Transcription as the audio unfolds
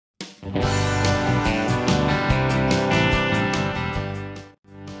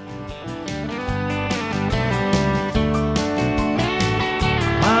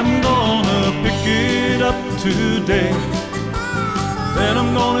today. Then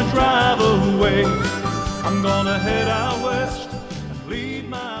I'm gonna drive away. I'm gonna head out west and leave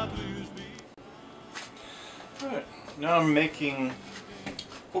my blues behind. Alright, now I'm making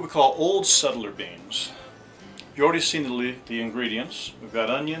what we call old settler beans. You've already seen the ingredients. We've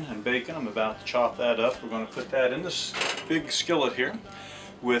got onion and bacon. I'm about to chop that up. We're going to put that in this big skillet here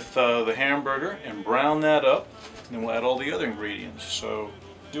with the hamburger and brown that up. And then we'll add all the other ingredients. So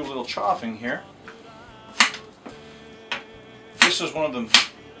do a little chopping here. This is one of the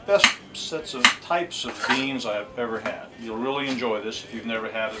best sets of types of beans I have ever had. You'll really enjoy this if you've never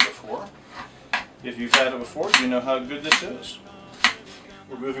had it before. If you've had it before, you know how good this is.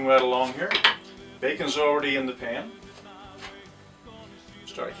 We're moving right along here. Bacon's already in the pan.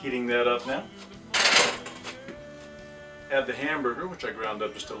 Start heating that up now. Add the hamburger, which I ground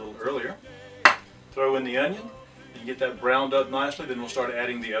up just a little earlier. Throw in the onion. And get that browned up nicely, then we'll start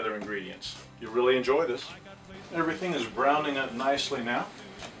adding the other ingredients. You'll really enjoy this. Everything is browning up nicely now.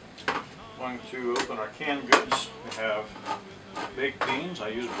 Going to open our canned goods. We have baked beans. I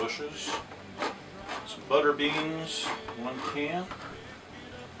use Bush's. Some butter beans, 1 can.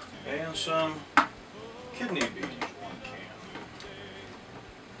 And some kidney beans, 1 can.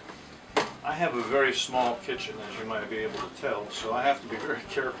 I have a very small kitchen, as you might be able to tell, so I have to be very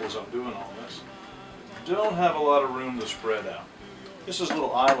careful as I'm doing all this. Don't have a lot of room to spread out. This is a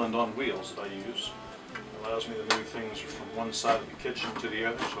little island on wheels that I use. It allows me to move things from one side of the kitchen to the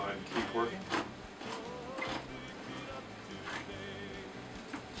other so I can keep working.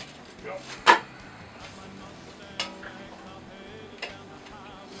 There we go.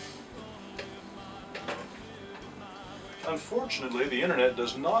 Unfortunately, the internet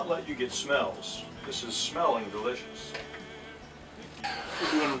does not let you get smells. This is smelling delicious.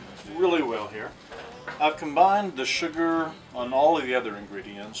 We're doing really well here. I've combined the sugar on all of the other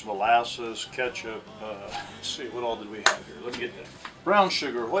ingredients, molasses, ketchup, let's see, what all did we have here? Let me get that. Brown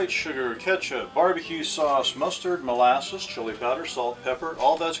sugar, white sugar, ketchup, barbecue sauce, mustard, molasses, chili powder, salt, pepper,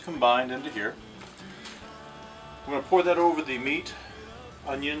 all that's combined into here. I'm going to pour that over the meat,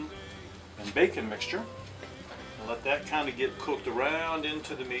 onion, and bacon mixture. And let that kind of get cooked around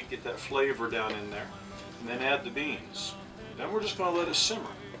into the meat, get that flavor down in there, and then add the beans. Then we're just going to let it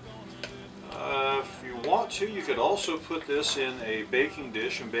simmer. If you want to, you could also put this in a baking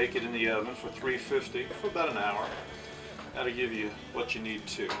dish and bake it in the oven for 350 for about an hour. That'll give you what you need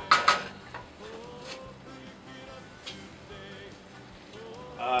to.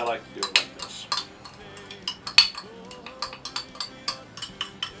 I like to do it like this.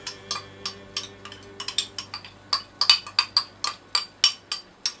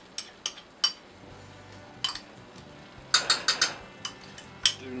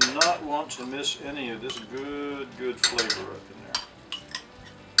 Do not want to miss any of this good flavor up in there.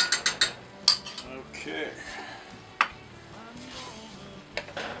 Okay.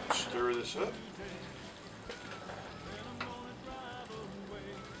 Stir this up.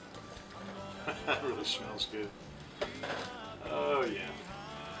 That really smells good. Oh yeah.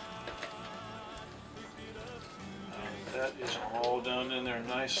 And that is all done in there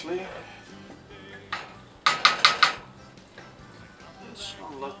nicely.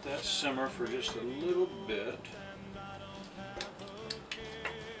 I'll let that simmer for just a little bit.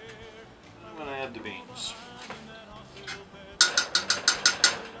 I'm going to add the beans.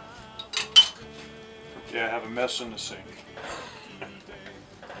 Yeah, I have a mess in the sink.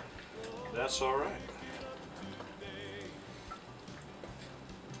 That's all right.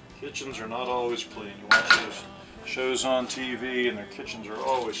 Kitchens are not always clean. You watch those shows on TV and their kitchens are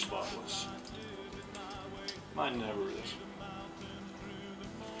always spotless. Mine never is.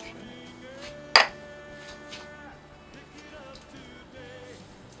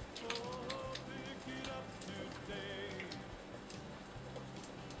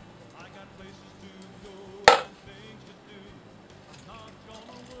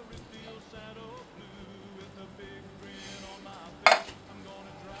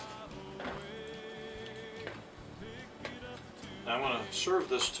 I'm going to serve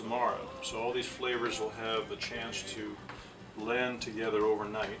this tomorrow, so all these flavors will have a chance to blend together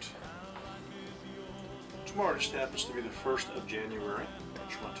overnight. Tomorrow just happens to be the 1st of January,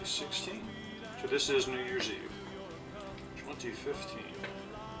 2016. So this is New Year's Eve, 2015.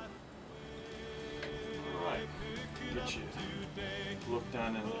 Alright, get you look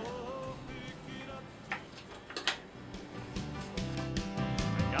down in there.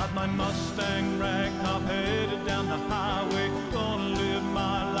 Got my Mustang ragtop headed down the highway, gonna live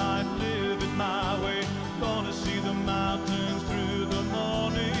my